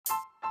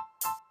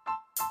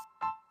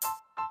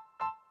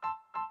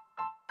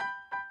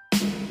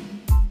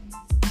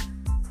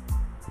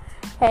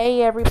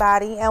Hey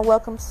everybody, and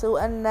welcome to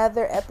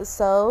another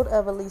episode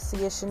of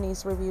Alicia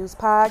Shanice Reviews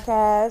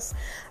Podcast.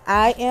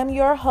 I am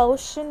your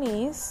host,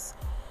 Shanice.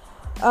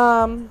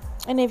 And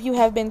if you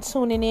have been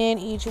tuning in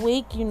each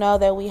week, you know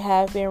that we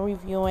have been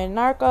reviewing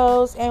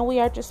Narcos, and we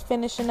are just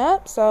finishing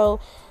up.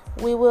 So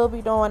we will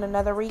be doing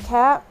another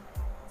recap.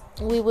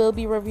 We will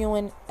be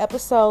reviewing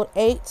episode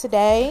 8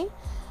 today.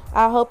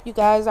 I hope you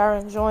guys are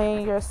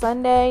enjoying your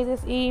Sunday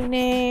this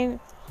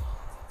evening.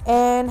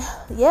 And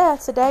yeah,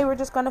 today we're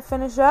just going to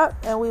finish up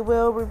and we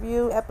will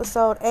review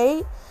episode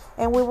 8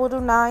 and we will do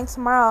 9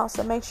 tomorrow.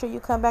 So make sure you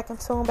come back and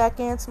tune back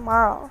in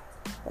tomorrow.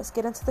 Let's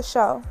get into the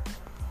show.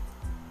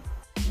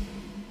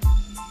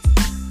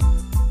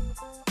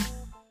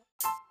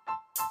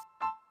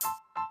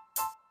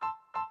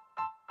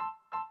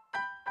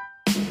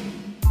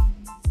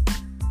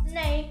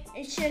 Name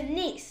is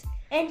Shanice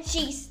and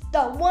she's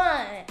the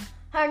one.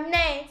 Her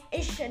name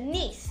is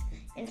Shanice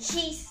and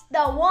she's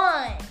the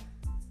one.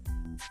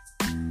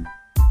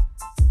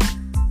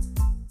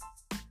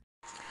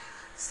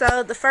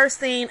 So the first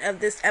scene of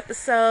this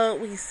episode,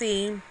 we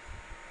see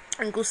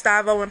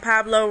Gustavo and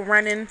Pablo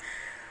running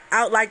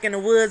out like in the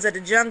woods of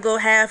the jungle,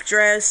 half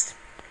dressed,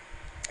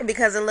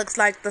 because it looks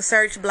like the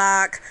search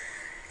block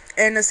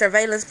and the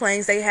surveillance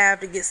planes they have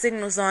to get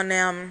signals on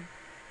them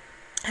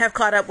have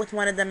caught up with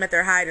one of them at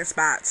their hiding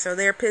spot. So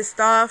they're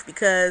pissed off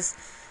because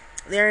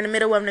they're in the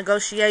middle of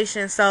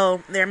negotiations,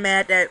 so they're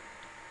mad that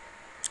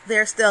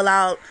they're still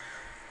out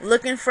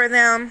looking for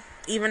them,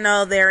 even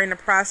though they're in the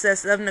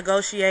process of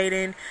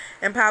negotiating.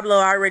 And Pablo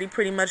already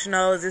pretty much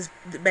knows it's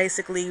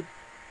basically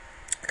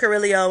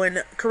Carrillo and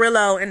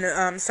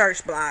the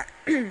search block.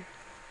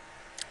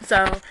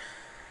 So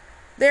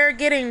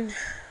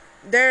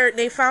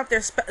they found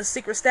their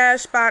secret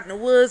stash spot in the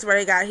woods where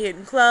they got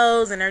hidden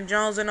clothes, and they're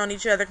jonesing on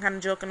each other, kind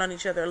of joking on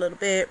each other a little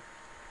bit.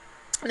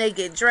 And they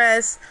get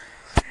dressed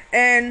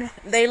and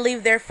they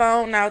leave their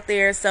phone out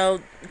there,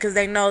 so because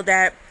they know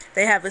that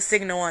they have a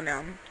signal on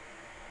them.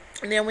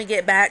 And then we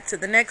get back to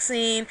the next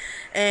scene,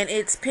 and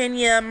it's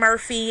Pena,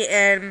 Murphy,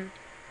 and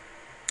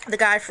the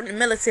guy from the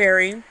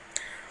military.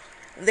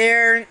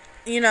 They're,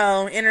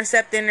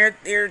 intercepting.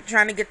 They're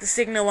trying to get the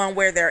signal on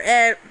where they're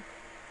at.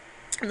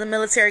 The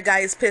military guy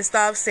is pissed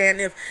off, saying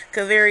if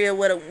Caveria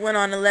would have went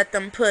on to let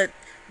them put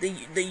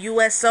the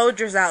U.S.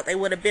 soldiers out, they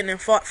would have been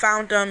and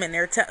found them. And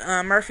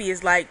Murphy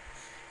is like,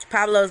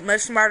 Pablo's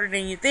much smarter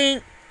than you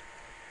think.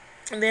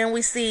 And then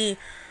we see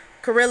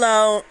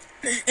Carrillo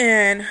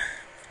and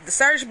the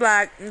search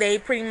block. They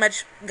pretty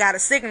much got a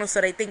signal,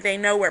 so they think they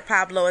know where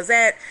Pablo is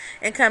at,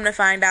 and come to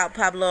find out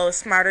Pablo is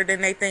smarter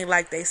than they think,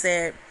 like they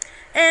said.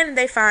 And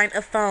they find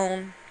a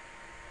phone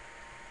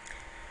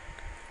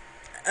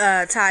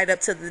tied up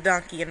to the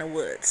donkey in the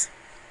woods.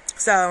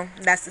 So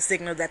that's the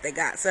signal that they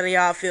got, so they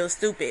all feel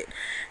stupid.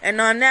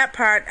 And on that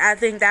part, I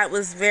think that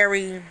was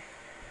very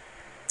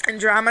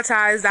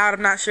dramatized out.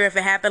 I'm not sure if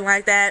it happened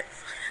like that,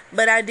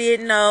 but I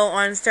did know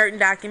on certain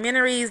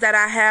documentaries that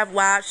I have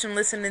watched and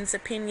listening to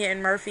Pena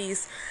and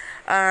Murphy's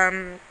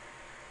own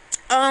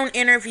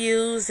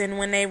interviews, and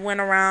when they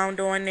went around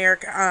doing their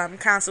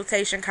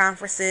consultation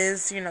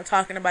conferences,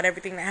 talking about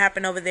everything that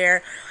happened over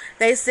there,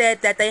 they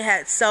said that they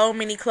had so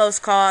many close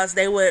calls.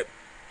 They would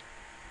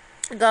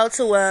go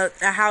to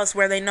a house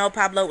where they know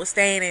Pablo was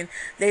staying, and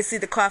they see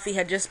the coffee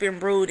had just been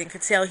brewed and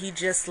could tell he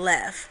just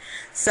left.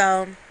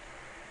 So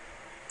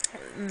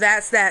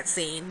that's that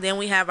scene. Then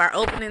we have our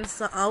opening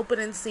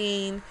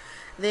scene.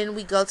 Then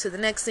we go to the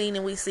next scene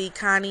and we see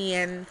Connie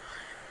and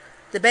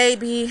the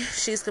baby.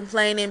 She's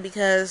complaining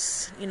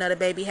because the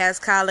baby has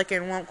colic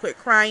and won't quit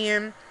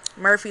crying.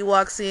 Murphy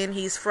walks in.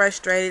 He's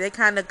frustrated. They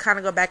kind of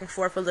go back and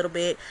forth a little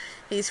bit.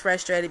 He's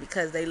frustrated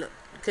because they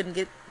couldn't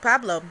get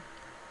Pablo,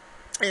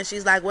 and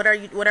she's like, what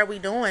are we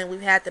doing?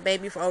 We've had the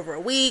baby for over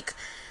a week.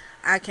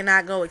 I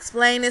cannot go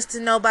explain this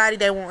to nobody.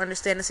 They won't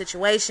understand the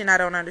situation. I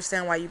don't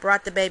understand why you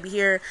brought the baby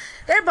here.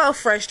 They're both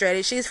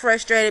frustrated. She's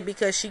frustrated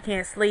because she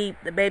can't sleep.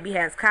 The baby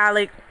has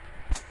colic.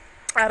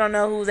 I don't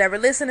know who's ever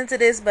listening to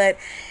this, but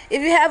if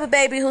you have a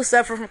baby who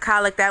suffers from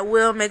colic, that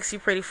will makes you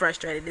pretty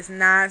frustrated. It's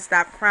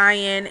non-stop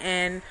crying,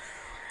 and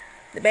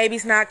the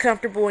baby's not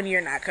comfortable, and you're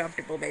not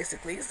comfortable,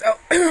 basically. So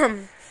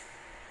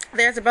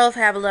they both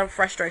have a little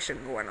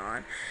frustration going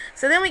on.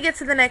 So then we get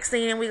to the next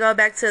scene, and we go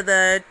back to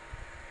the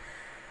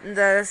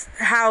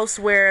house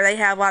where they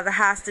have all the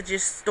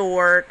hostages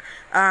stored,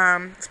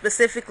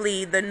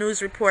 specifically the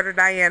news reporter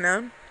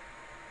Diana.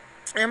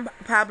 And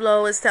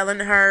Pablo is telling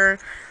her,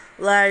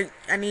 like,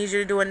 I need you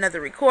to do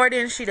another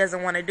recording. She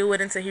doesn't want to do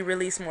it until he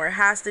releases more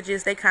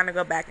hostages. They kind of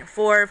go back and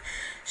forth.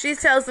 She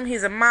tells him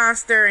he's a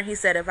monster, and he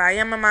said, if I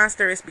am a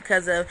monster, it's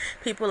because of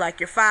people like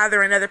your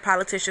father and other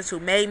politicians who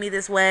made me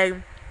this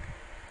way.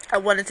 I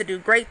wanted to do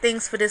great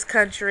things for this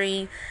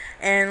country,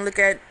 and look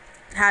at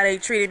how they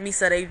treated me,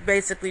 so they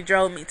basically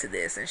drove me to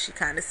this. And she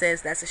kind of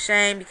says that's a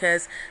shame,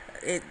 because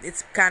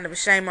it's kind of a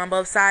shame on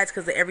both sides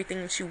because of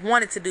everything that you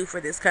wanted to do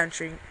for this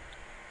country.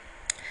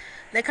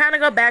 They kind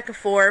of go back and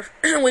forth,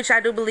 which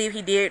I do believe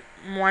he did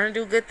want to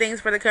do good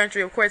things for the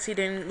country. Of course, he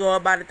didn't go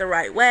about it the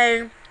right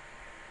way.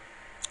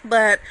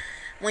 But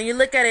when you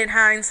look at it in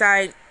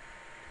hindsight,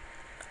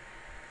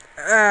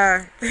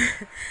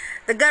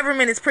 the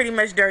government is pretty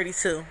much dirty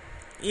too.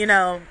 You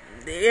know,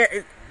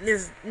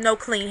 there's no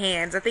clean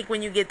hands. I think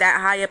when you get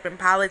that high up in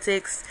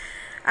politics,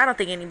 I don't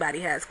think anybody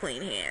has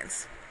clean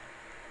hands.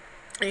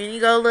 And you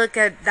go look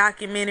at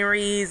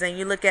documentaries and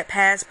you look at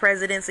past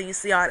presidents and you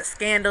see all the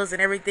scandals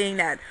and everything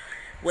that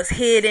was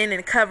hidden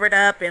and covered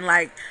up and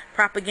like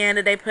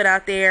propaganda they put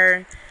out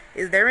there.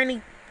 Is there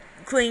any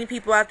clean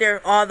people out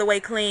there all the way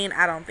clean?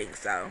 I don't think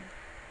so.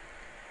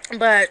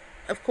 But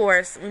of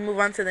course, we move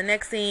on to the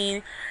next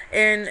scene,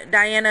 and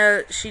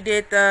Diana, she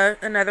did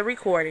another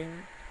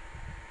recording,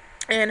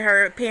 and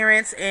her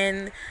parents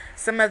and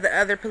some of the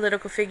other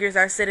political figures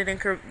are sitting in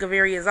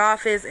Gaviria's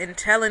office and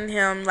telling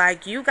him,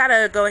 like, you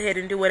gotta go ahead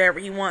and do whatever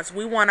he wants.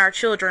 We want our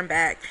children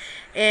back.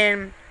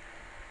 And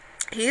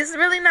he's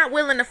really not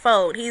willing to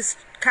fold. He's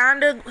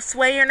kind of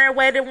swaying their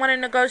way to want to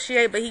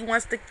negotiate, but he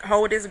wants to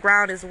hold his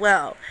ground as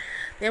well.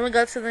 Then we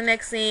go to the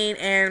next scene,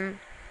 and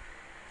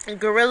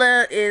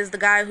Gorilla is the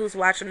guy who's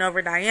watching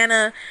over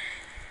Diana.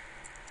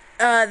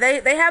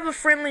 They have a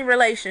friendly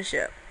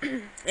relationship.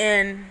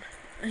 And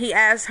he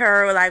asks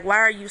her, like, why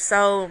are you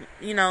so,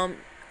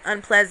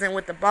 unpleasant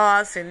with the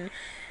boss? And,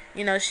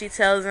 she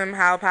tells him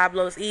how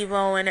Pablo's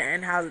evil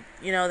and how,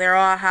 they're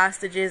all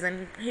hostages.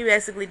 And he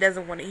basically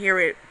doesn't want to hear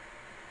it.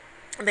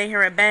 They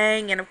hear a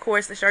bang, and of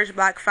course the church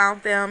block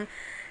found them.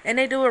 And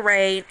they do a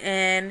raid,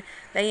 and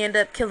they end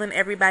up killing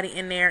everybody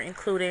in there,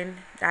 including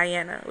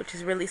Diana, which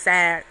is really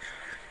sad.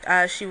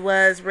 She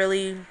was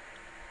really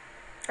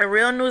a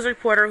real news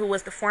reporter who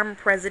was the former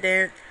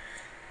president's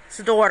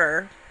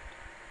daughter.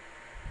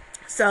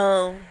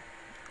 So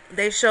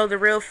they show the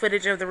real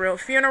footage of the real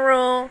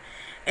funeral,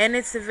 and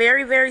it's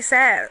very, very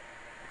sad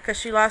because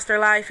she lost her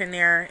life in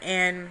there.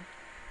 And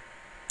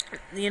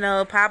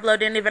Pablo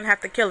didn't even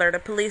have to kill her. The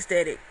police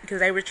did it because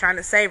they were trying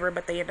to save her,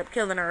 but they ended up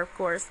killing her, of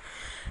course.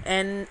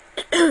 And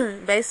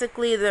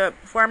basically the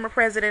former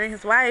president and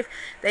his wife,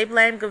 they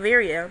blame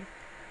Gaviria.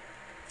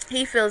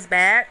 He feels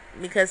bad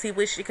because he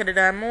wished he could have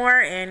done more,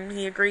 and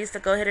he agrees to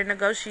go ahead and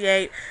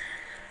negotiate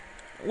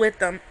with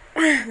them.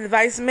 The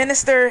vice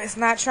minister is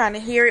not trying to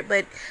hear it,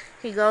 but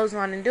he goes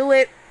on and do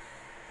it.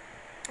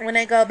 When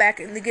they go back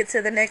and they get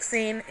to the next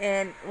scene,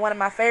 and one of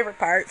my favorite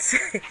parts,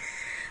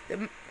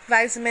 the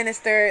vice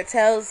minister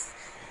tells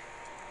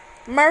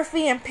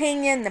Murphy and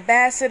Pinion, the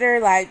ambassador,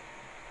 like,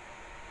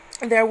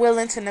 they're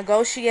willing to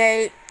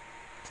negotiate.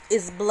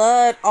 It's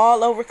blood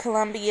all over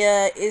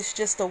Colombia. It's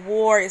just a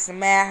war. It's a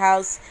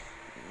madhouse.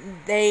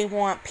 They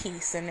want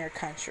peace in their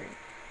country.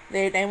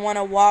 They want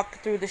to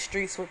walk through the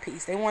streets with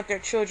peace. They want their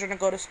children to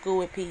go to school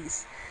with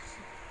peace.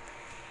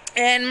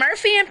 And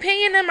Murphy and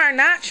Pinion them are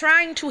not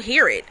trying to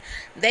hear it.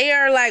 They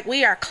are like,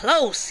 we are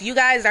close. You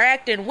guys are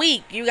acting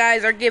weak. You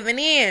guys are giving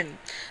in.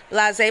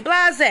 Blase,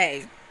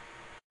 blase.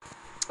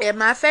 And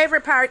my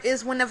favorite part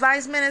is when the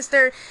vice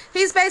minister,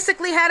 he's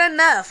basically had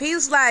enough.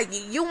 He's like,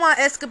 you want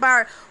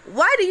Escobar?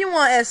 Why do you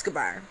want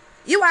Escobar?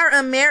 You are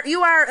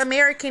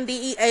American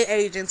DEA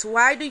agents.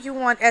 Why do you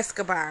want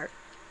Escobar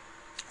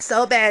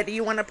so bad? Do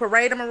you want to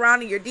parade him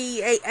around in your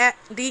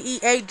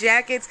DEA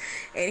jackets?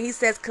 And he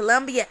says,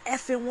 Colombia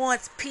effing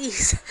wants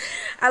peace.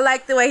 I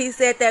like the way he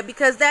said that,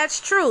 because that's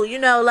true.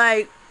 You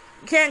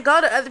can't go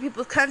to other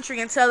people's country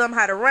and tell them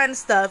how to run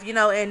stuff,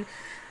 and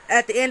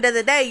at the end of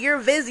the day, you're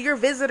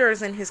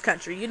visitors in his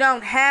country. You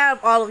don't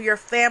have all of your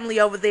family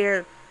over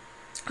there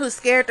who's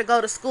scared to go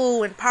to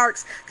school and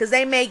parks because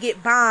they may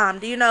get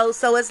bombed,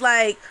 So it's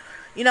like,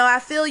 I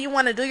feel you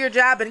want to do your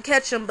job and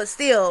catch them, but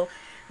still,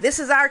 this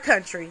is our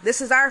country.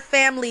 This is our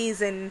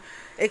families and,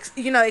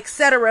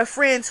 etc.,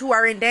 friends who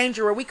are in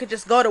danger where we could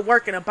just go to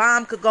work and a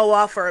bomb could go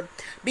off or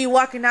be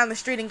walking down the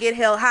street and get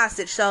held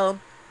hostage. So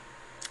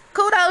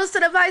kudos to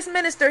the vice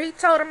minister. He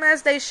told them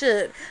as they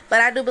should.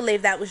 But I do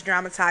believe that was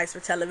dramatized for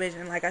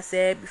television. Like I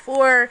said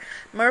before,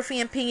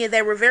 Murphy and Pena,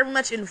 they were very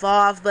much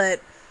involved,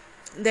 but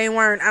they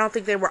weren't, I don't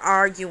think they were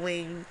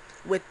arguing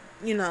with,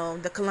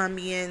 the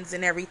Colombians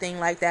and everything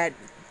like that.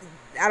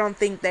 I don't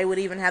think they would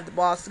even have the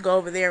balls to go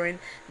over there and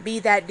be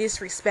that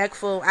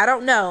disrespectful. I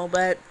don't know,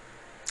 but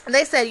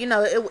they said,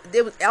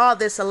 it was all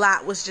this, a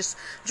lot was just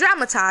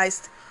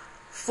dramatized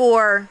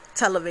for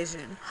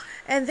television.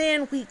 And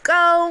then we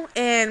go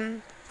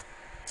and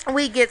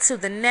we get to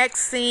the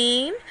next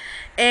scene,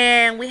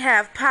 and we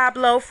have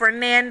Pablo,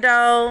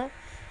 Fernando,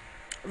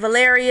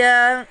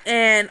 Valeria,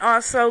 and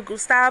also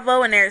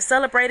Gustavo, and they're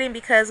celebrating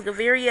because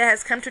Gaviria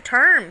has come to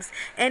terms,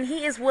 and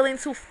he is willing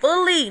to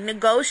fully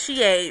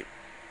negotiate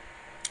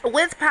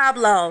with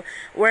Pablo,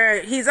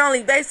 where he's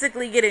only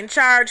basically getting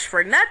charged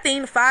for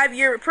nothing,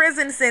 5-year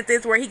prison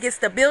sentence where he gets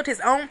to build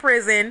his own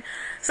prison.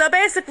 So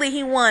basically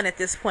he won at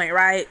this point,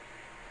 right?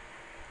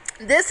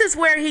 This is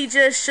where he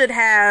just should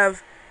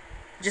have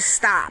just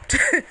stopped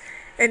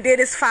and did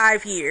his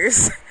 5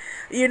 years.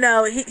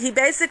 He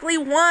basically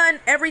won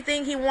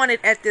everything he wanted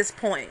at this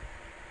point.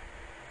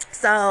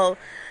 So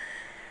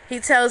he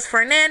tells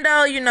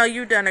Fernando,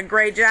 you've done a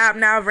great job.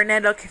 Now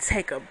Fernando can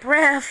take a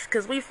breath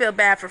because we feel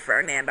bad for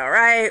Fernando,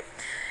 right?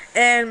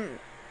 And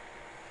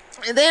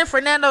then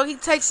Fernando, he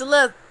takes a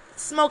little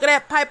smoke of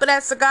that pipe of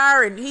that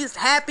cigar, and he's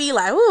happy,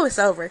 like, ooh, it's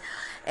over.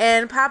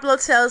 And Pablo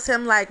tells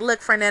him, like,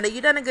 look, Fernando,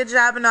 you done a good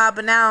job and all,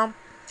 but now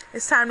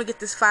it's time to get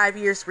this 5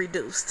 years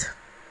reduced.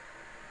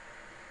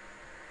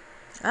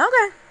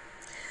 Okay.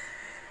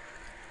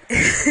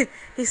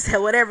 He said,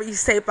 whatever you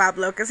say,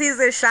 Pablo, because he's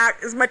in shock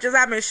as much as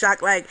I'm in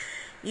shock. Like,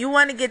 you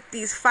want to get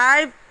these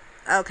 5?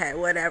 Okay,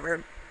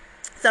 whatever.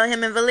 So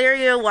him and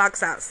Valeria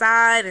walks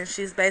outside, and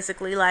she's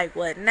basically like,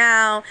 what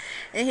now?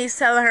 And he's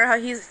telling her how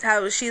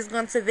she's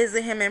going to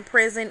visit him in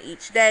prison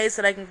each day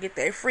so they can get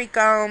their freak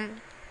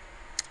on.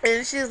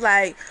 And she's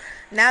like,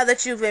 now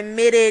that you've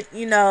admitted,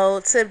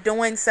 to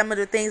doing some of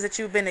the things that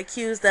you've been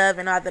accused of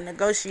and all the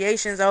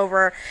negotiations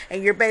over,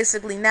 and you're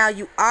basically, now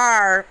you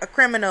are a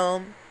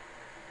criminal,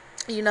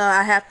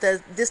 I have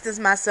to distance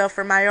myself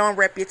from my own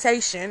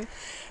reputation.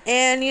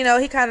 And,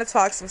 he kind of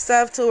talks some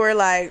stuff to her,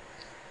 like,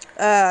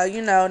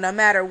 no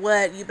matter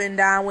what, you've been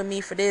down with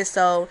me for this,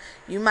 so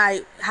you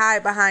might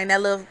hide behind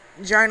that little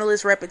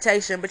journalist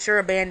reputation, but you're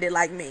a bandit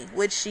like me,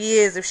 which she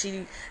is if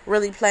she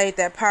really played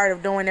that part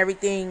of doing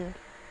everything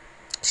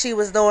she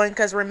was doing.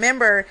 Because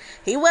remember,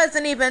 he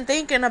wasn't even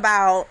thinking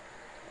about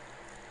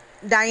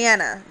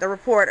Diana, the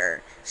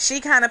reporter.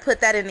 She kind of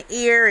put that in the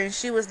ear, and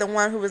she was the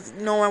one who was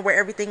knowing where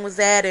everything was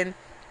at and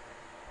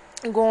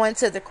going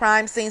to the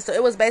crime scene. So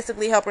it was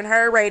basically helping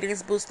her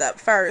ratings boost up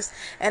first.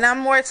 And I'm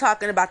more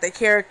talking about the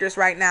characters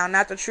right now,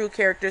 not the true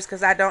characters,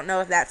 because I don't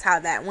know if that's how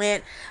that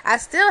went. I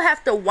still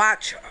have to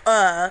watch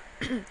her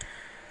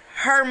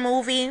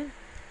movie,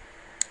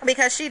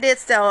 because she did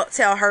still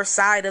tell her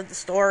side of the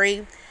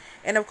story.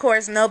 And of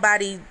course,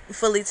 nobody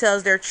fully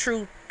tells their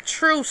true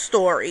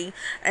story,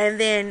 and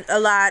then a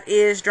lot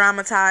is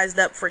dramatized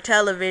up for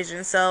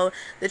television, so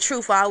the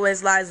truth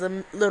always lies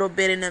a little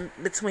bit in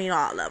between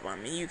all of them,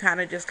 and you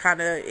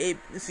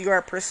it's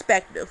your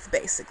perspective,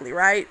 basically,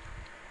 right?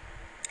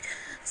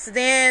 So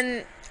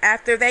then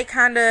after they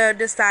kind of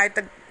decide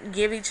to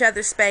give each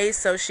other space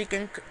so she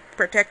can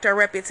protect her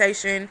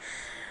reputation,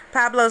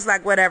 Pablo's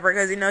like, whatever,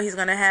 because he's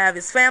gonna have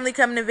his family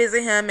coming to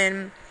visit him,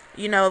 and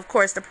of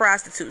course, the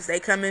prostitutes,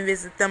 they come and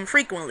visit them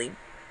frequently.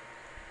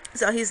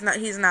 So he's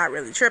not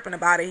really tripping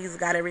about it. He's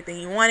got everything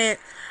he wanted.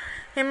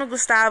 Him and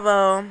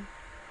Gustavo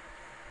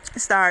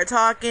started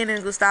talking,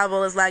 and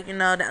Gustavo is like,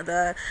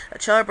 the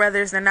Ochoa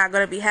brothers, they're not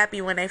going to be happy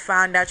when they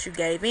find out you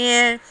gave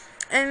in.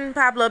 And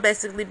Pablo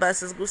basically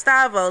busts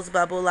Gustavo's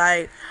bubble,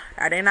 like,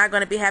 are they not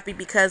going to be happy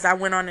because I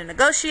went on and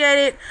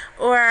negotiated,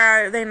 or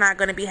are they not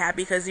going to be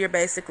happy because you're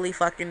basically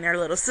fucking their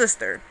little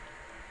sister?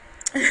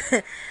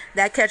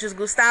 That catches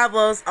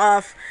Gustavo's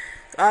off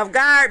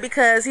guard,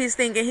 because he's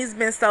thinking he's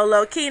been so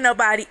low key,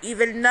 nobody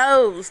even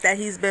knows that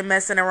he's been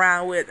messing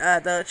around with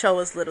the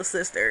Ochoa's little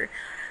sister.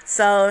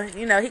 So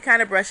he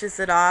kind of brushes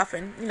it off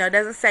and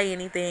doesn't say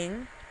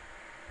anything.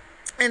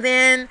 And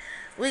then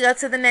we go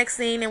to the next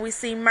scene, and we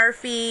see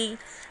Murphy,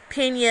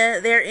 Pena.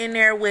 They're in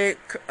there with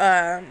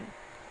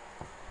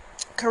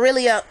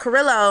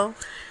Carrillo.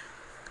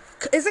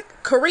 Is it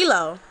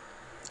Carrillo?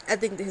 I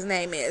think his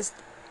name is.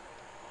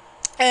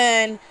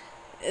 And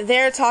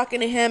they're talking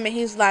to him, and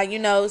he's like,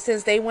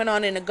 since they went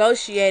on and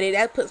negotiated,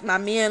 that puts my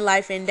men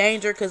life in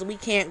danger, because we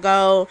can't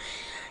go,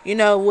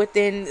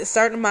 within a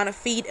certain amount of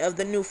feet of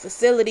the new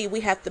facility.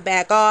 We have to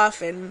back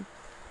off. And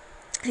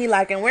he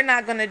like, and we're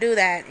not going to do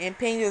that. And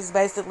Pena's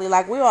basically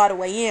like, we're all the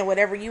way in.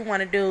 Whatever you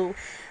want to do,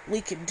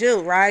 we can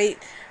do, right?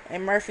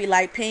 And Murphy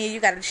like, Pena, you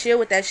got to chill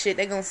with that shit.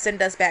 They're going to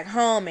send us back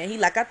home. And he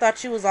like, I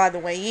thought you was all the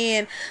way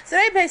in. So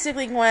they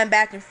basically going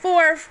back and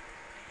forth.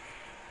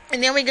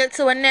 And then we get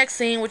to a next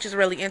scene, which is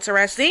really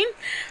interesting.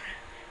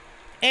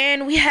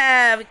 And we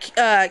have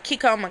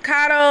Kiko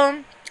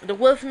Mercado, the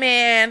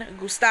Wolfman,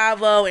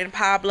 Gustavo, and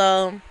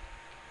Pablo.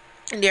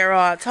 And they're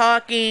all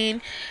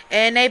talking.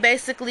 And they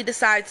basically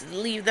decide to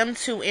leave them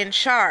two in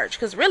charge.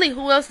 Because really,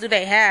 who else do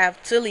they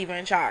have to leave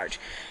in charge?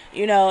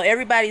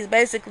 Everybody's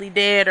basically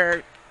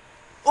dead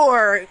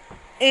or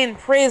in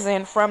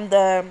prison from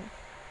the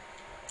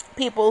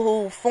people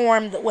who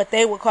formed what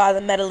they would call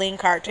the Medellin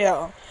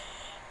cartel.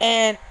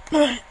 And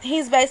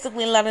he's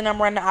basically letting them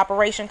run the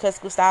operation, because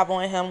Gustavo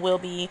and him will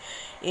be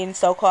in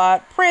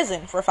so-called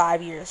prison for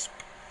 5 years.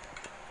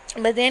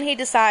 But then he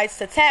decides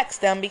to tax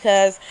them,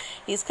 because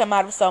he's come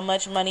out of so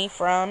much money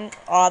from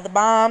all the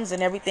bombs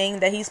and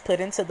everything that he's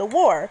put into the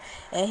war.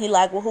 And he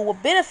like, well, who will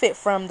benefit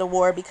from the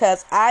war?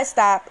 Because I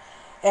stopped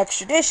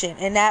extradition,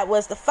 and that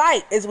was the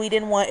fight, is we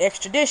didn't want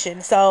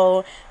extradition.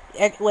 So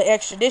with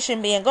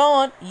extradition being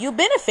gone, you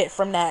benefit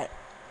from that.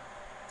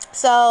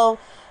 So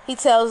he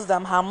tells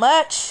them how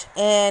much,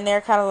 and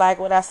they're kind of like,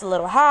 well, that's a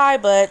little high,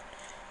 but,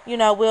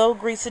 we'll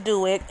agree to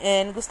do it.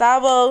 And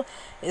Gustavo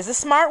is a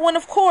smart one,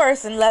 of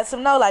course, and lets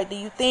him know, like, do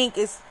you think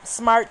it's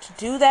smart to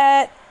do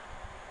that?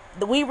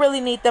 We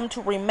really need them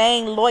to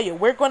remain loyal.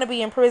 We're going to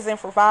be in prison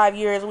for 5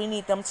 years. We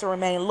need them to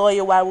remain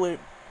loyal. Why would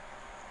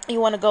you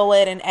want to go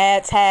ahead and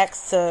add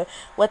tax to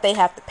what they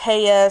have to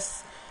pay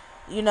us?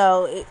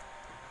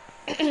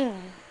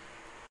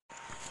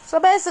 So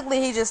basically,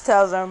 he just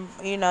tells them,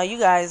 you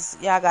guys,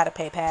 y'all gotta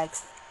pay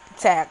tax,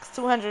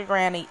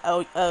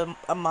 $200,000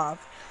 a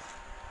month.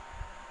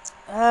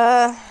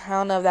 I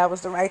don't know if that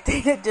was the right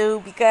thing to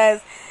do,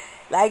 because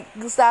like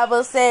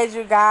Gustavo said,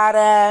 you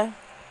gotta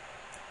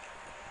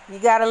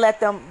let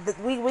them,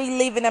 we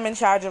leaving them in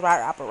charge of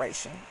our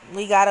operation.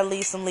 We gotta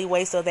leave some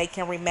leeway so they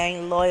can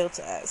remain loyal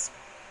to us.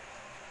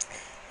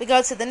 We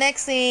go to the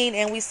next scene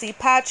and we see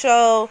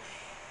Pacho.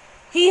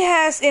 He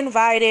has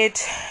invited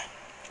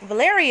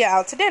Valeria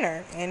out to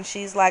dinner, and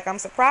she's like, I'm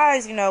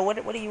surprised,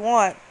 what do you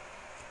want?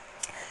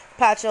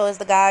 Pacho is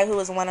the guy who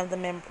is one of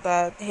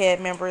the head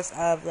members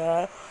of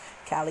the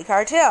Cali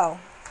cartel.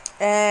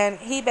 And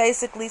he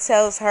basically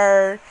tells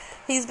her,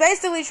 he's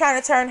basically trying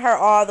to turn her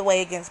all the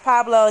way against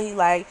Pablo. He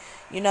like,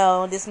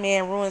 this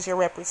man ruins your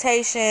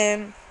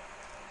reputation,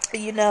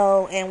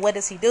 and what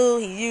does he do?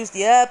 He used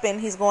you up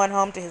and he's going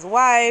home to his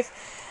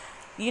wife.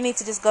 You need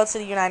to just go to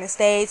the United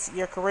States.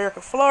 Your career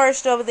could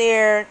flourish over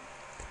there.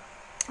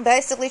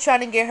 Basically trying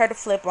to get her to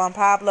flip on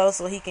Pablo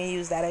so he can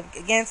use that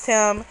against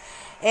him.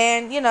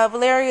 And,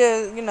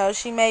 Valeria,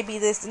 she may be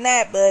this and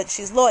that, but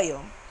she's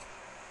loyal.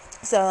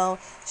 So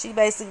she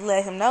basically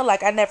let him know,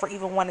 like, I never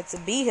even wanted to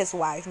be his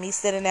wife. Me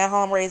sitting at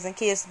home raising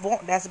kids,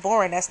 that's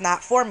boring. That's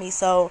not for me.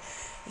 So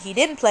he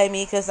didn't play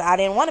me because I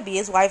didn't want to be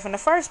his wife in the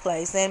first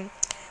place. And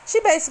she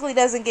basically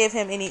doesn't give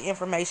him any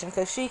information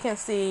because she can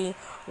see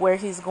where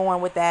he's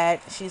going with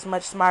that. She's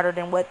much smarter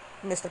than what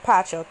Mr.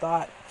 Pacho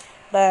thought.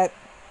 But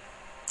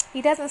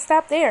he doesn't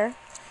stop there.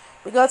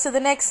 We go to the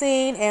next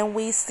scene and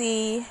we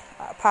see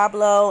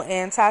Pablo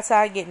and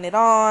Tata getting it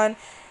on.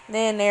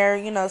 Then they're,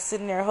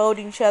 sitting there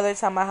holding each other,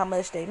 talking about how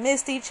much they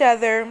missed each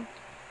other.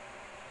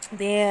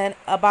 Then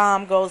a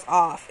bomb goes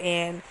off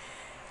and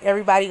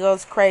everybody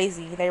goes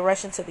crazy. They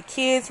rush into the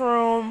kids'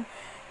 room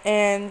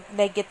and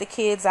they get the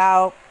kids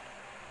out.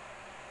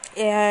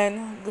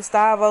 And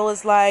Gustavo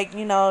is like,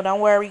 don't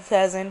worry,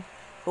 cousin.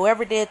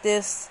 Whoever did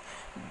this,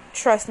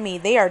 trust me,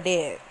 they are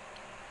dead.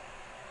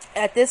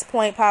 At this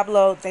point,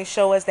 Pablo, they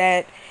show us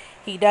that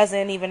he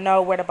doesn't even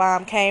know where the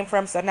bomb came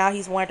from. So now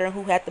he's wondering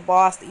who had the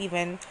balls to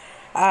even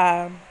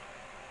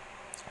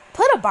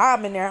put a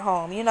bomb in their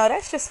home.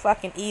 That's just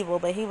fucking evil.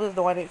 But he was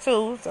doing it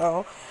too.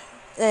 So,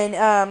 and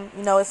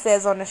it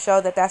says on the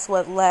show that that's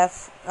what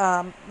left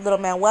little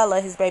Manuela,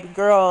 his baby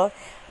girl,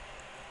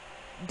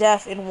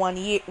 deaf in one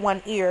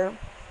ear.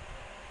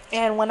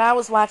 And when I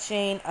was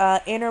watching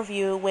an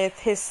interview with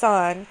his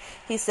son,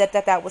 he said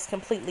that was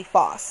completely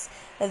false.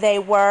 They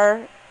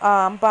were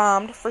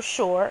bombed for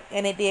sure,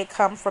 and it did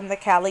come from the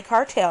Cali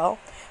cartel,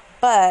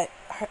 but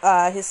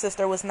his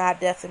sister was not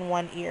deaf in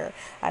one ear.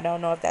 I don't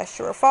know if that's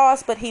true or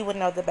false, but he would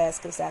know the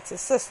best because that's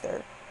his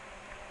sister.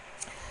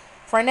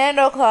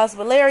 Fernando calls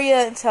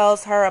Valeria and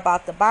tells her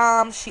about the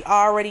bomb. She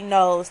already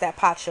knows that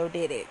Pacho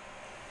did it.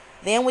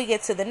 Then we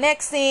get to the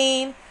next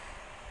scene.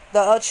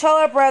 The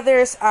Ochoa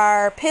brothers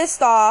are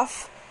pissed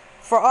off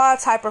for all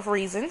type of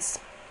reasons.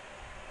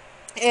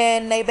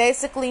 And they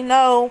basically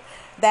know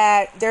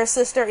that their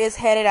sister is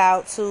headed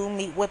out to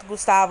meet with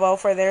Gustavo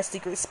for their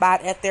secret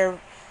spot at their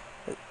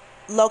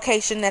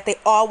location that they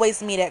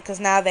always meet at. Because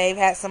now they've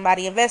had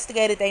somebody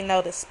investigated. They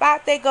know the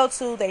spot they go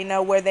to. They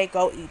know where they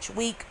go each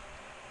week.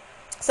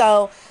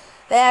 So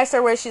they asked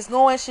her where she's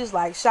going. She's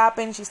like,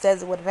 shopping. She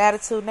says it with an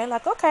attitude. And they're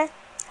like, okay,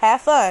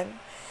 have fun.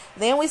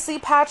 Then we see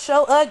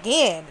Pacho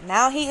again.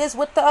 Now he is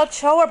with the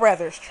Ochoa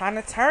brothers, trying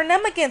to turn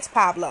them against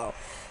Pablo.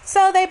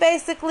 So they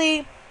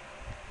basically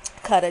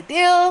cut a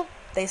deal.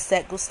 They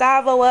set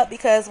Gustavo up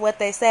because what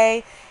they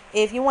say,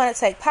 if you want to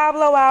take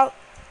Pablo out,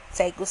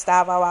 take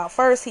Gustavo out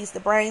first. He's the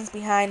brains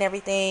behind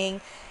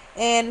everything.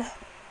 And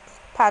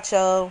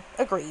Pacho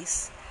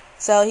agrees.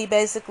 So he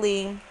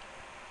basically,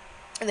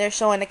 they're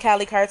showing the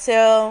Cali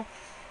cartel.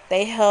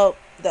 They help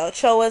the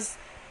Ochoas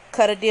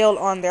cut a deal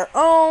on their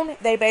own.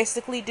 They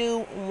basically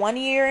do 1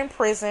 year in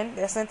prison.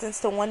 They're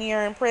sentenced to 1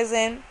 year in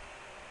prison.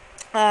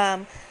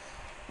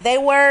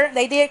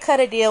 They did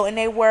cut a deal and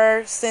they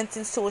were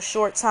sentenced to a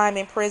short time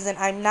in prison.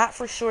 I'm not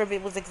for sure if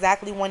it was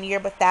exactly 1 year,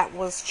 but that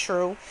was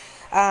true.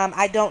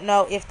 I don't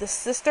know if the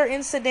sister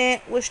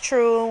incident was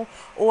true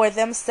or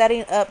them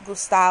setting up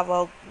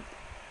Gustavo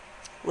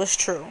was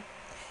true.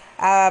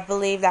 I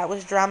believe that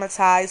was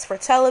dramatized for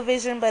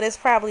television, but it's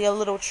probably a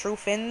little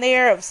truth in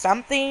there of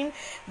something.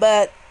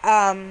 But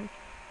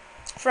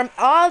from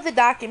all the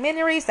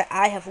documentaries that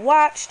I have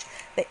watched,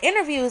 the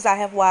interviews I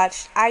have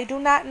watched, I do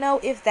not know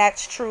if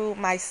that's true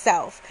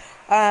myself.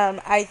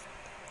 I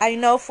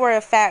know for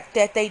a fact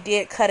that they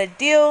did cut a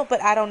deal,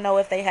 but I don't know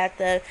if they had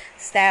to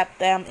stab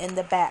them in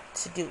the back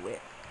to do it.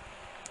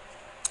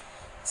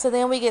 So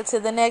then we get to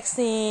the next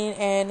scene,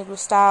 and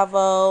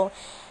Gustavo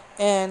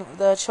and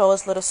the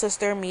Ochoa's little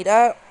sister meet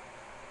up.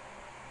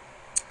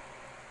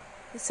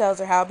 He tells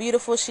her how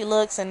beautiful she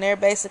looks, and they're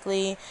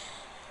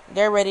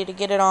ready to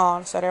get it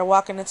on. So they're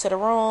walking into the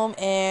room,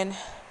 and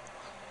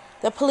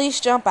the police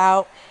jump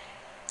out,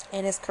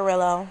 and it's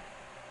Carrillo.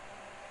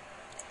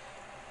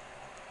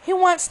 He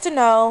wants to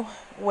know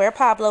where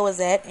Pablo is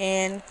at,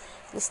 and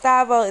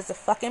Gustavo is a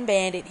fucking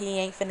bandit. He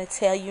ain't finna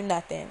tell you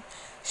nothing.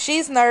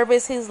 She's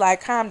nervous. He's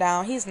like, calm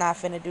down. He's not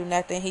finna do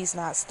nothing. He's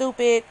not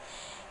stupid.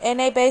 And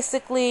they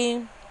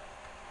basically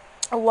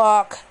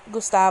walk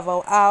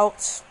Gustavo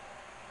out.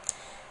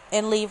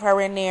 and leave her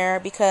in there,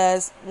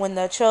 because when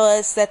the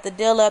Ochoas set the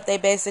deal up, they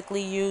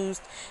basically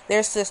used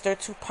their sister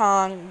to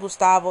pawn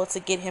Gustavo to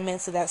get him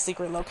into that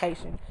secret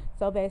location.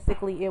 So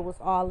basically it was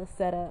all a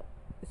setup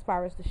as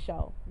far as the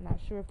show. I'm not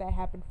sure if that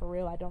happened for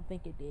real. I don't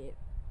think it did.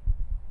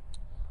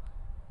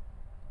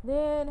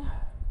 Then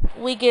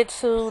we get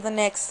to the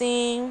next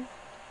scene,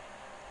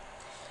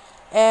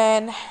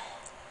 and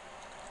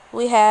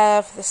we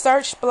have the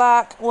search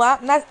block. Well,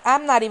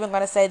 I'm not even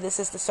going to say this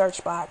is the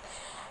search block.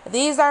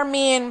 These are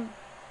men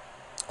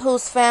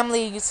whose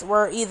families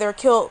were either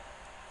killed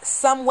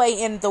some way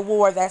in the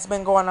war that's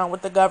been going on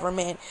with the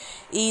government.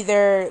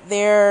 Either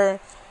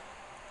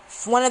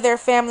one of their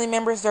family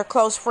members, their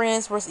close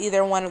friends, was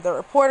either one of the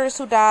reporters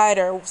who died,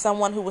 or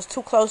someone who was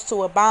too close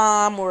to a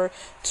bomb or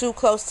too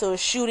close to a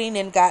shooting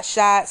and got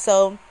shot.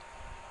 So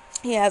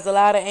he has a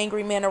lot of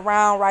angry men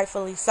around,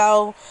 rightfully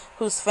so,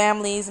 whose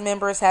families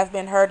members have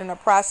been hurt in the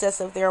process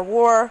of their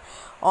war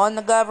on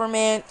the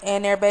government,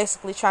 and they're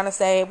basically trying to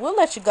say, we'll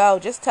let you go,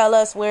 just tell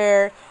us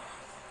where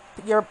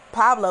your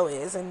Pablo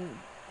is. And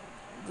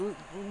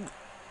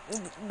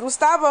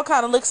Gustavo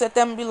kind of looks at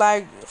them and be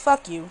like,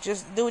 fuck you,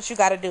 just do what you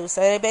gotta do.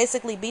 So they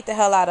basically beat the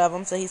hell out of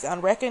him so he's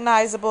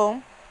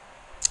unrecognizable,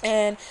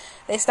 and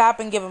they stop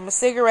and give him a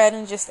cigarette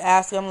and just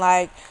ask him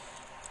like,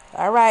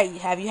 alright,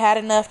 have you had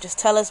enough? Just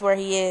tell us where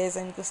he is.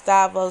 And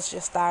Gustavo's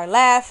just start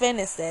laughing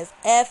and says,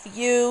 F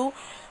you,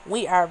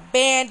 we are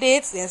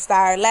bandits, and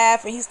start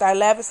laughing. He started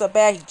laughing so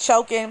bad he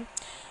choking,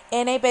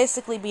 and they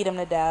basically beat him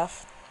to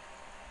death.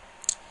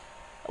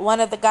 One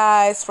of the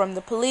guys from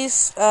the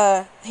police,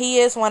 he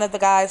is one of the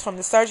guys from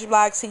the search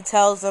blocks. He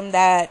tells them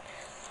that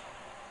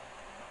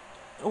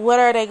what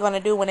are they going to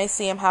do when they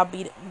see him, how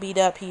beat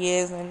up he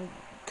is. And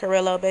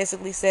Carrillo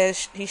basically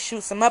says he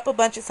shoots him up a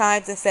bunch of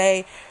times and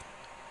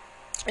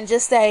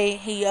just say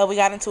we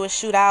got into a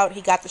shootout, he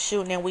got the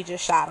shooting, and we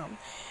just shot him.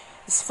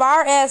 As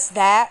far as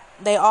that,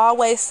 they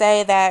always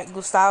say that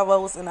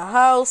Gustavo was in the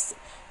house,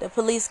 the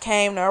police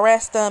came to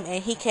arrest him,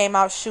 and he came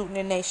out shooting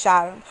and they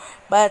shot him.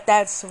 But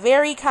that's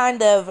very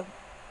kind of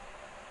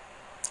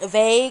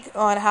vague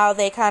on how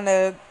they kind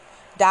of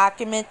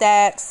document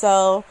that.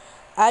 So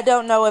I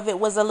don't know if it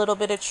was a little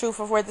bit of truth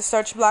of where the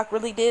search block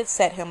really did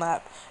set him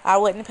up. I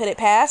wouldn't put it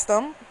past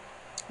them,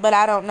 but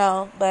I don't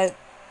know. But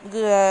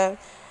that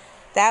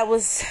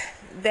was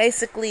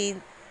basically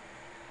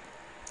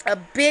a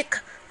big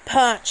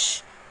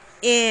punch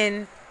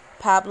in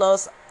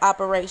Pablo's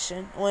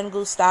operation when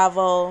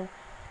Gustavo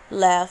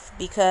left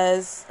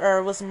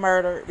was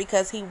murdered,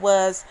 because he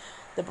was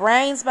the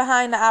brains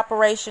behind the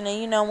operation.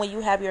 And you know, when you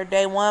have your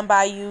day one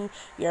by you,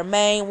 your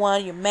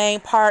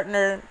main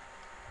partner,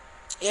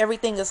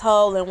 everything is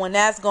whole, and when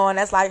that's gone,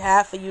 that's like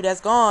half of you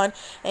that's gone,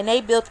 and they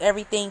built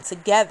everything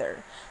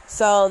together.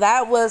 So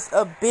that was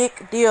a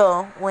big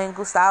deal when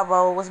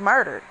Gustavo was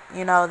murdered.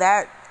 You know,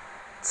 that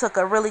took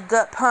a really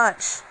gut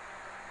punch.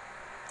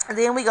 And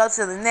then we go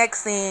to the next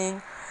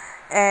scene,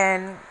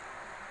 and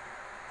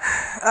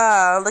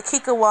La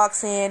Kika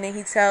walks in, and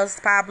he tells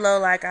Pablo,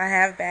 like, I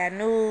have bad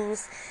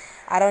news.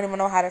 I don't even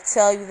know how to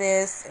tell you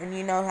this. And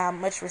you know how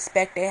much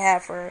respect they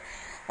have for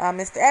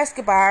Mr.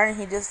 Escobar. And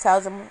he just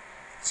tells him,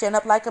 chin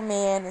up like a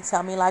man and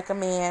tell me like a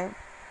man.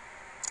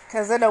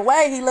 Because in a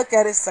way, he looked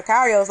at his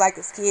sicarios like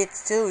his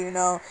kids too, you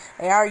know.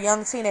 They are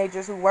young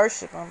teenagers who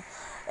worship him.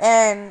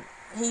 And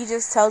he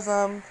just tells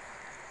them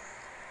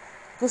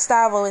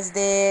Gustavo is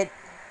dead.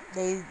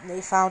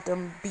 They found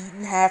him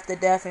beaten half to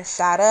death and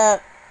shot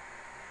up.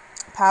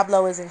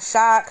 Pablo is in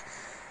shock.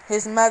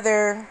 His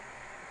mother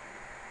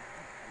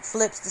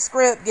flips the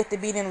script, get to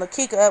beating La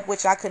Kika up,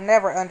 which I could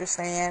never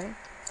understand.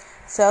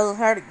 She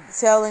is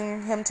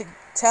telling him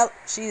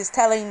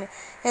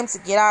to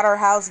get out of her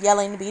house,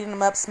 yelling, beating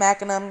him up,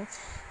 smacking him.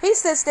 He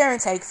sits there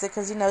and takes it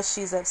because he knows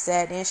she's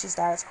upset. Then she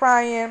starts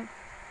crying.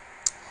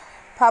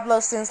 Pablo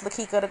sends La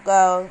Kika to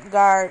go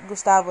guard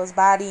Gustavo's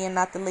body and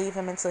not to leave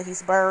him until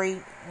he's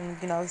buried. And,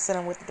 you know, he's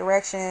sitting with the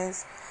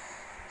directions.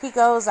 He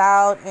goes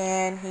out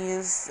and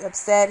he's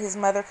upset. His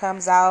mother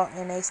comes out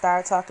and they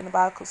start talking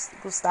about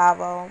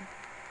Gustavo.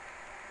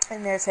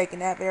 And they're taking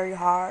that very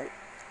hard.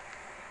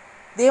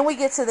 Then we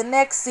get to the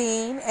next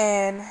scene,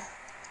 and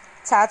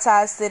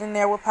Tata is sitting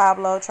there with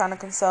Pablo trying to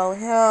console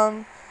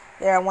him.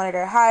 They're at one of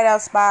their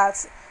hideout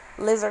spots.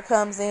 Lizard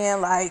comes in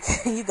like,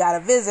 you got a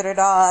visitor,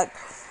 dog.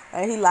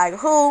 And he like,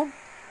 who?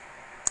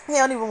 He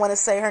don't even want to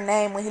say her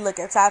name when he look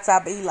at Tata,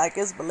 but he like,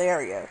 it's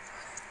Valeria.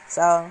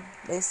 So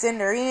they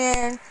send her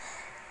in.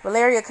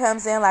 Valeria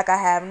comes in like, I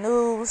have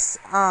news.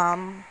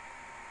 I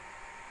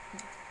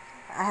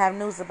have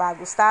news about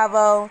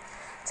Gustavo.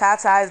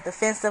 Tata is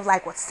defensive,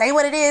 like, well, say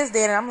what it is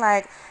then. And I'm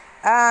like,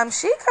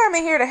 she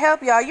coming here to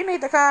help y'all. You need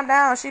to calm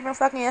down. She been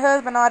fucking your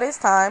husband all this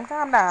time.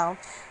 Calm down.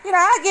 You know,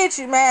 I get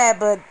you mad,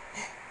 but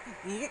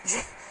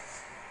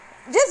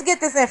just get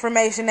this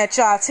information that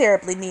y'all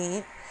terribly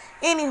need.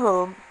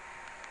 Anywho,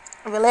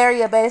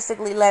 Valeria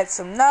basically lets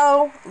him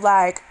know,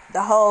 like,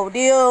 the whole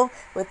deal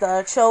with the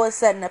Ochoa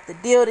setting up the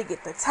deal to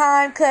get the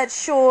time cut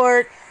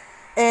short,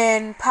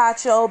 and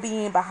Pacho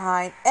being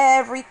behind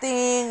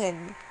everything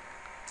and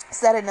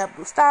setting up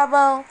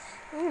Gustavo.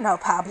 You know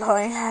Pablo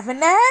ain't having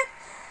that.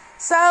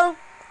 So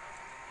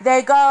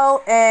they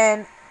go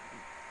and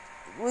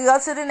we go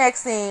to the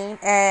next scene,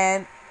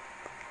 and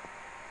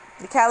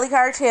the Cali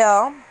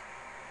Cartel,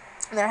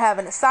 they're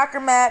having a soccer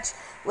match,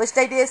 which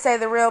they did say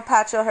the real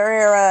Pacho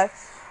Herrera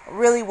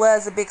really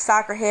was a big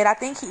soccer head. I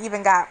think he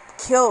even got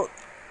killed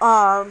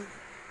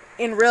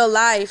in real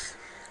life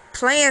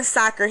playing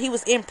soccer. He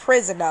was in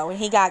prison though, and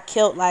he got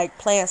killed like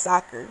playing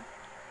soccer.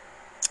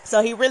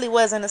 So he really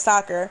was into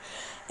soccer.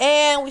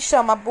 And we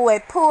show my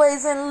boy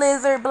Poison,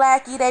 Lizard,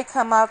 Blackie. They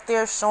come out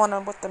there showing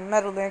them what the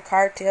Medellin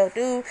cartel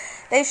do.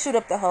 They shoot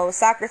up the whole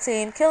soccer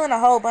team, killing a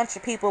whole bunch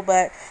of people,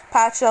 but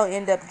Pacho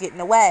end up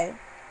getting away.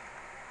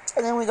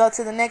 And then we go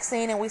to the next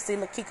scene and we see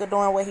La Kika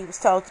doing what he was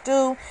told to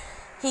do.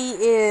 He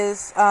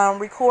is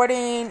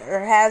recording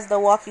or has the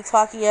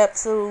walkie-talkie up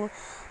to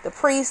the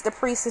priest. The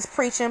priest is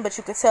preaching, but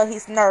you can tell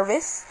he's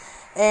nervous.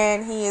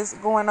 And he is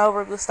going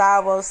over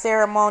Gustavo's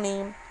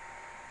ceremony.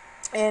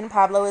 And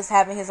Pablo is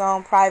having his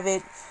own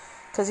private,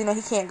 because, you know,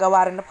 he can't go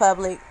out in the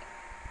public.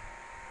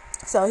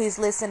 So he's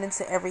listening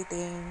to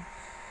everything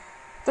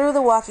through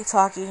the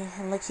walkie-talkie,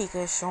 and La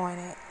Kika is showing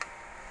it.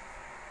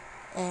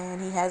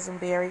 And he has them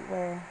buried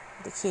where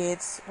the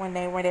kids, when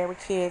they were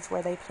kids,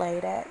 where they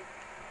played at.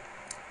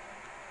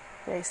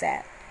 Very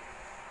sad.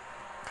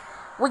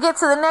 We get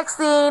to the next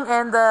scene,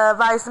 and the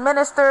vice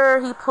minister,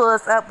 he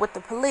pulls up with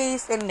the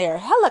police in their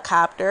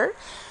helicopter,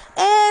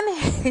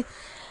 and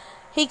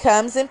he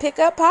comes and pick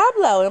up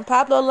Pablo, and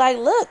Pablo like,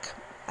 look,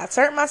 I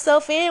turned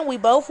myself in, we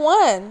both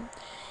won.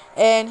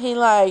 And he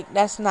like,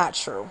 that's not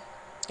true.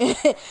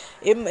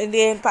 And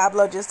then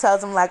Pablo just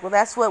tells him like, well,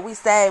 that's what we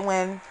say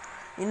when,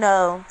 you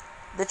know,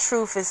 the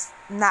truth is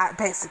not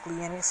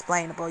basically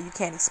inexplainable. You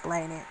can't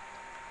explain it.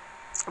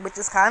 Which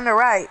is kind of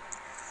right.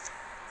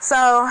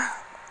 So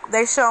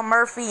they show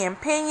Murphy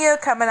and Pena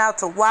coming out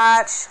to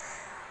watch.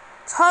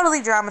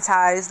 Totally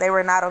dramatized. They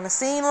were not on the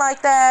scene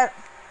like that.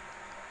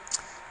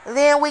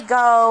 Then we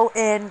go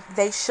and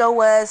they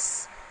show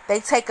us, they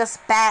take us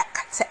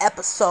back to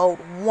episode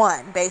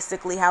 1,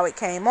 basically how it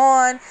came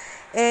on.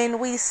 And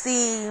we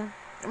see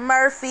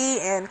Murphy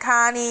and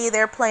Connie,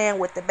 they're playing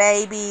with the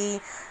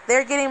baby.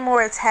 They're getting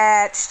more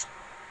attached.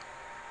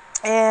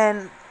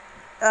 And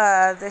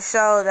they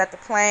show that the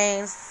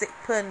plane's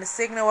putting the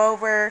signal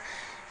over,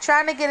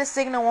 trying to get a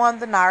signal on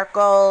the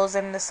narcos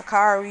and the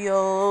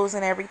sicarios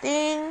and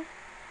everything.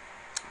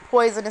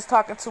 Poison is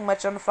talking too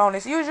much on the phone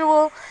as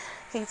usual.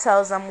 He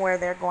tells them where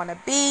they're going to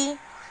be.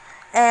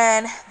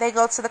 And they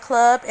go to the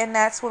club. And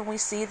that's when we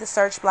see the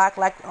search block,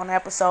 like on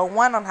episode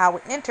 1, on how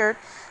it entered.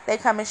 They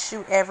come and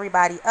shoot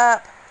everybody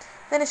up.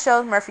 Then it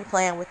shows Murphy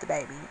playing with the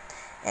baby.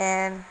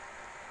 And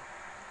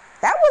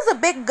that was a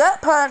big gut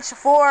punch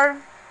for...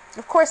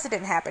 Of course, it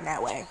didn't happen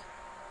that way.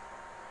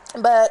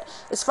 But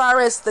as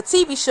far as the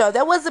TV show,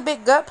 that was a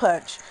big gut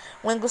punch.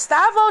 When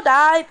Gustavo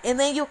died and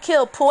then you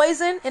kill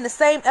Poison in the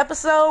same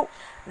episode...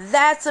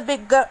 That's a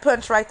big gut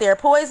punch right there.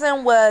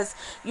 Poison was,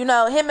 you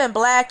know, him and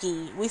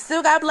Blackie. We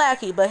still got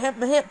Blackie, but him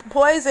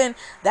Poison,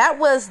 that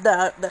was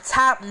the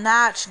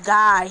top-notch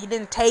guy. He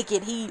didn't take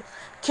it. He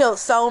killed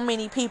so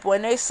many people.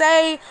 And they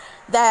say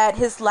that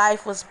his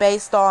life was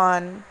based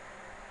on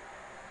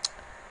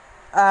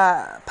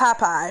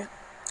Popeye.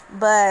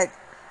 But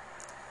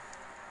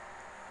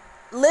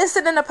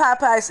listening to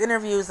Popeye's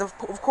interviews, of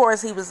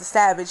course, he was a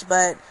savage,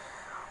 but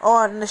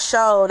on the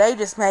show, they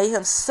just made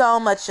him so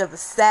much of a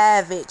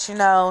savage, you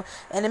know,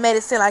 and it made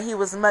it seem like he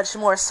was much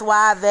more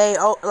suave,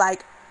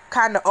 like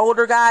kind of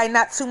older guy,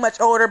 not too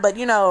much older, but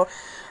you know,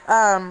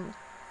 Popeye,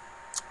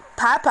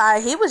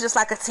 he was just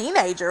like a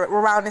teenager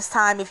around this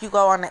time if you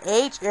go on the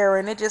age era,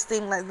 and it just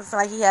seemed like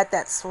he had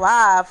that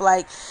suave,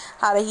 like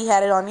how he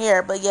had it on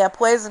here. But yeah,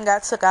 Poison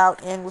got took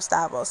out in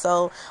Gustavo.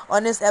 So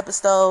on this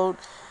episode,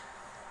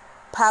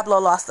 Pablo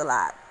lost a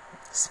lot.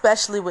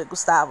 Especially with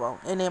Gustavo.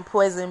 And then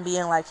Poison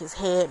being like his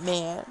head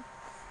man.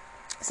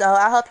 So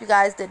I hope you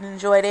guys did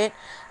enjoy it.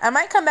 I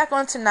might come back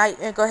on tonight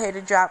and go ahead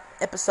and drop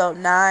episode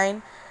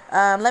 9.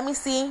 Let me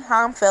see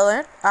how I'm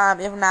feeling.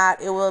 If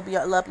not, it will be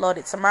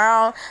uploaded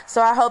tomorrow.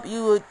 So I hope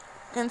you would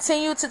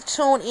continue to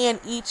tune in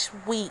each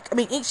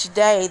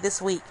day this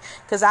week.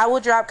 Because I will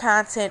drop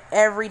content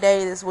every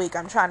day this week.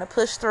 I'm trying to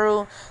push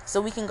through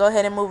so we can go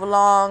ahead and move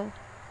along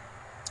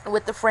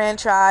with the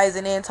franchise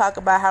and then talk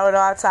about how it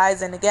all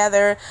ties in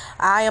together.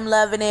 I am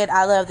loving it.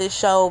 I love this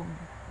show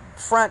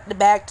front to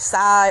back to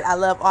side. I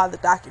love all the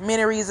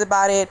documentaries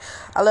about it.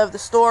 I love the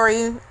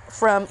story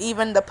from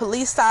even the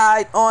police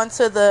side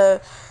onto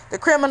the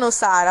criminal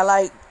side.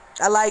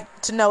 I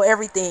like to know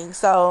everything.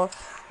 So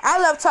I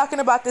love talking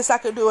about this. I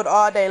could do it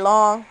all day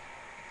long.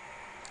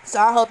 So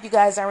I hope you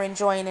guys are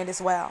enjoying it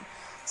as well.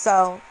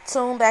 So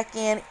tune back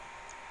in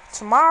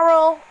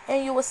tomorrow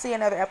and you will see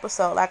another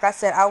episode. Like I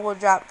said, I will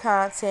drop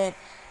content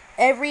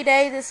every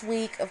day this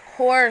week. Of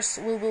course,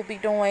 we will be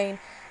doing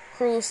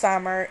Cruel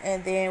Summer,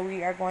 and then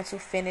we are going to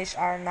finish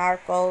our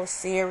Narcos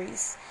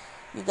series.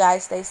 You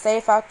guys stay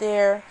safe out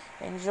there.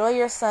 Enjoy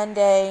your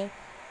Sunday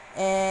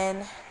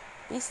and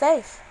be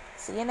safe.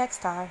 See you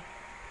next time.